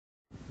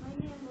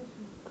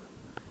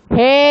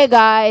Hey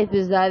guys,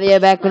 this is Adi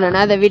back with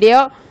another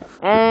video,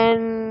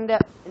 and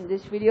in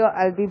this video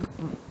I'll be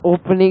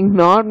opening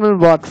normal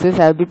boxes.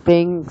 I'll be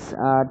paying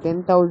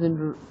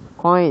 10,000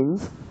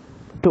 coins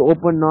to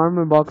open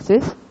normal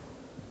boxes.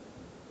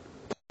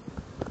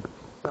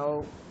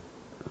 So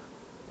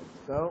let's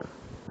go.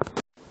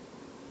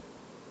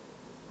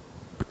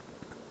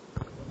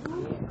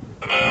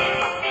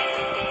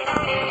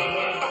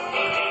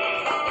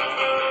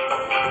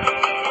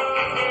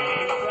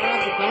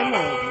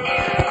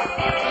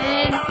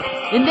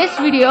 In this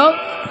video,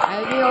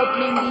 I'll be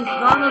opening these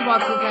normal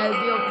boxes. I'll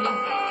be opening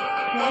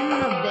 10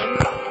 of them.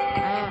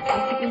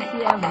 As you can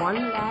see, I have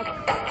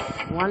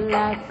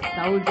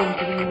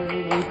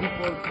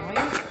 1,1,384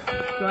 coins.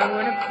 So I'm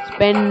going to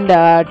spend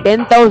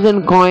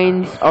 10,000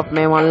 coins of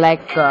my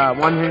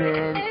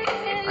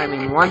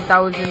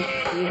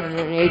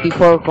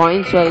 1,384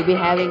 coins. So I'll be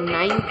having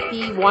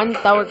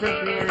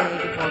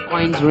 91,384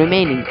 coins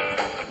remaining.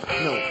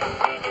 No.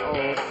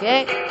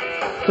 Okay.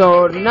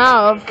 So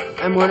now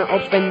I'm gonna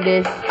open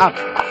this up.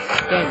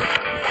 10.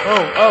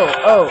 Whoa.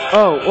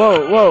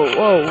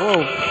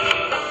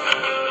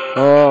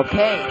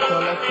 Okay, so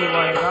let's see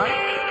what I got. I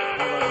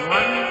got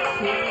 1,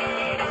 2,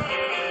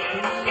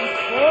 3,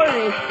 4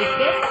 race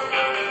tickets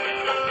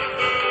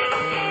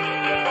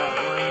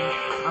and one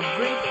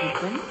upgrade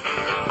coupon.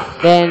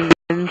 Then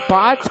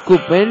parts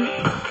coupon.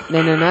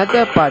 Then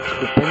another parts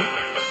coupon.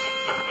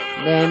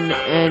 Then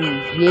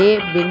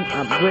J-bin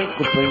upgrade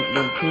coupon.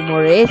 Then 2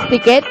 more race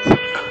tickets.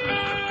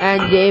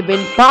 And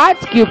J-bin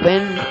parts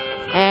coupon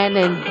and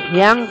then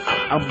young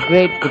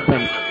upgrade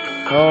coupon.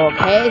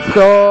 Okay,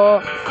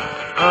 so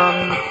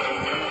I'll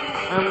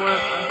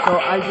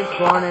just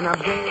go on and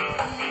upgrade.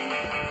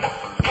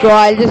 So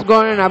I'll just go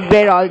on and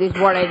upgrade all this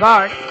what I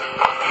got.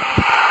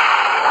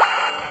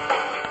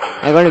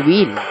 I got a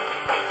wheel.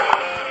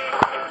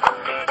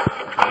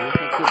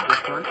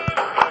 This one.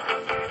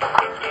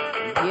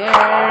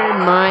 Here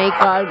my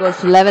car goes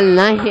to level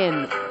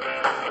 9.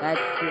 That's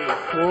pretty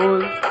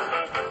cool.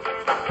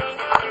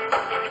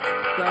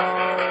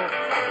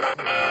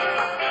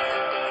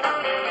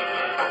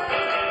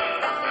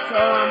 So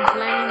I'm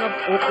planning of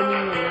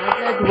opening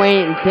another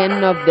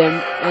 10 of them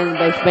and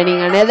by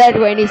spending another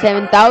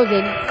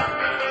 27,000.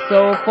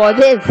 So for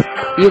this,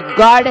 you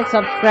gotta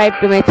subscribe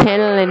to my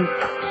channel and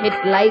hit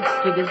likes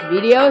to this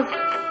videos.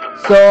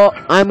 So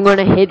I'm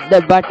gonna hit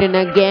the button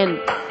again.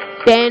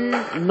 10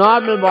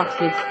 normal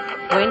boxes,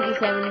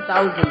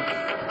 27,000.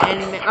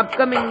 And in my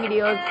upcoming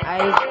videos,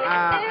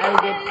 I'll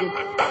get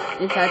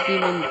this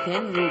achievement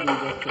 10 rupees.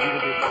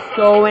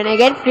 So when I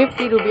get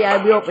 50 rupees,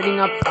 I'll be opening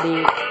up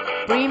the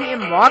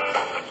premium box,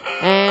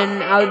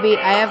 and I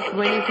have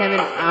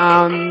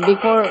 27.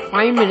 Before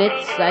 5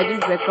 minutes, I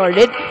didn't record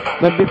it,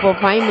 but before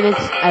 5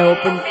 minutes, I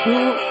opened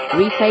 2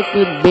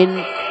 recycled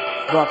bin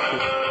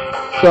boxes.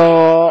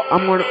 So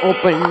I'm gonna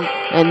open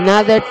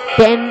another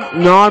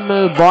 10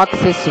 normal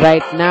boxes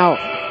right now.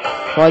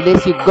 For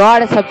this, you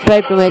gotta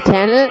subscribe to my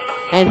channel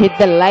and hit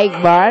the like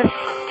bar.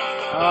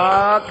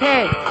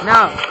 Okay,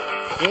 now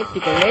race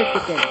ticket,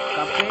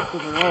 cupcake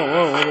coupon.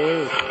 Oh, it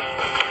is.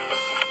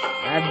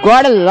 I've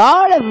got a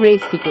lot of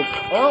race tickets.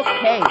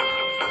 Okay,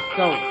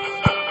 so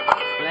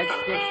let's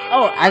just.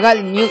 Oh, I got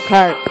a new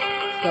car.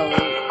 So I'm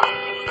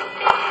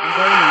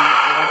going to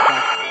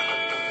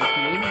it's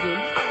an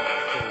engine.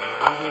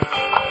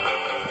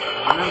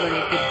 I'm not going to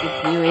get this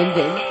new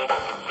engine.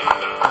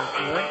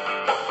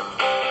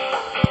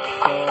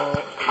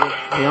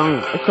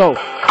 So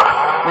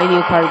my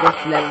new car goes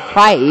to level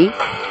 5.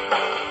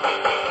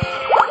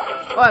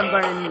 Oh, I'm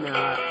going to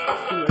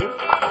fuel.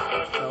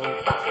 So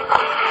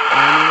I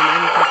need a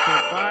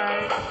manufacturer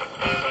part.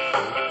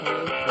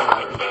 Okay, so I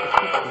can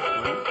skip this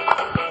one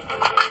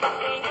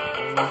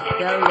and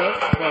sell it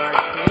for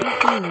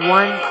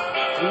 21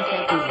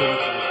 recycled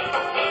bins.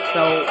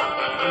 So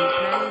I'm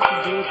planning to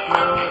do it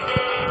now.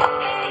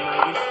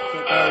 I'll just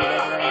check out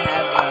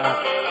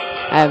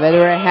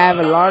whether I have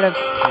a lot of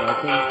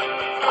things.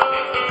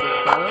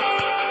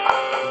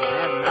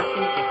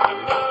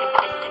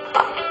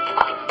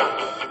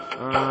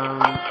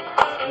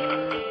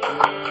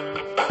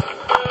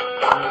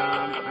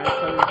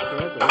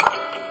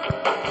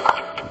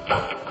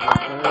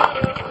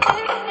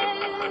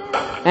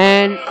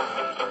 And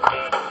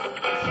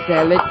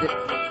sell it.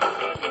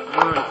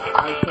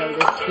 I'll sell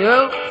this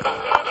too.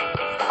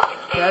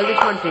 Sell this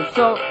one too.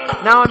 So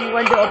now I'm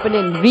going to open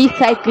a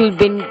recycle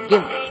bin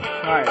gift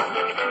card.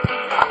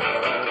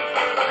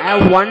 I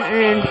have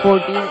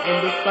 114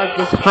 and this card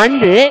is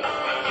 100.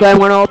 So I'm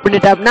going to open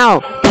it up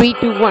now. 3,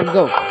 2, 1,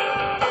 go.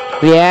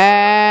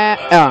 Yeah.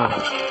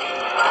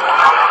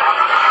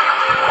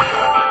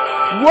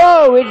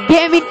 Whoa! It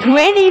gave me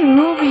 20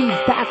 rupees.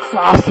 That's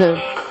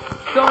awesome.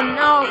 So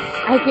now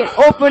I can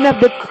open up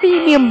the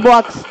premium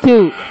box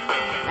too.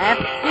 I have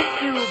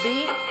 50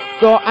 rupees.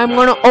 So I'm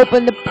gonna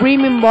open the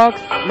premium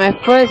box, my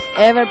first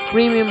ever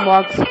premium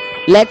box.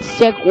 Let's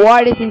check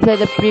what is inside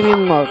the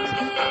premium box.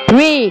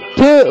 3,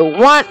 2,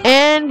 1,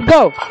 and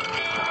go!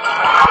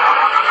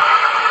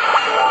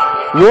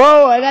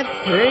 Whoa, I got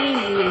 30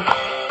 wheels.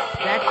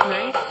 That's looks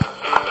nice.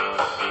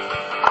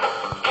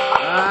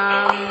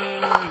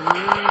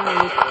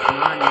 It's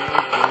not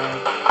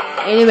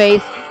nice.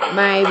 Anyways,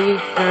 my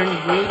wheels turned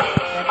green.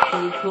 That's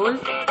pretty cool.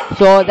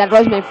 So that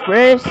was my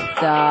first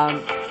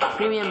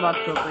premium box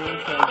opening.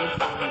 So this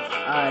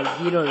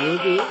 0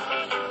 rupee.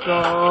 So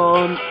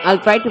I'll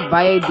try to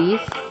buy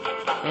these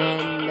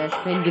and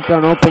spend it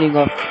on opening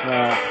of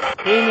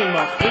premium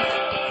boxes,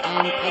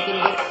 and I can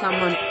get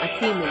someone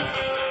achievements.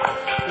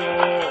 So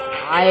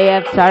I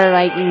have started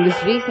writing this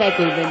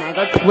recycle bin. I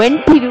got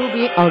 20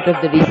 rupee out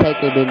of the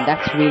recycle bin.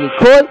 That's really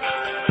cool.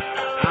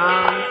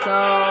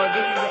 So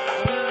this is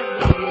the end of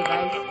the video,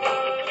 guys.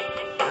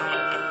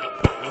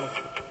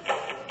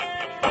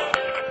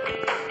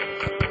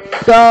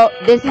 So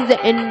this is the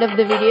end of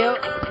the video.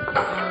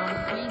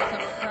 Please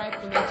subscribe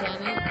to my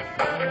channel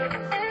and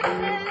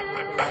please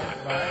hit the like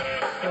bar.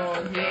 So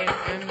here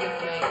I'm with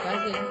my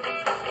cousin.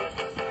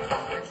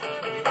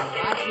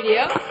 Last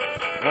video.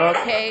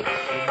 Okay.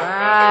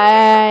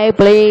 Bye.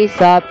 Please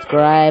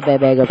subscribe. I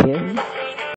beg of you.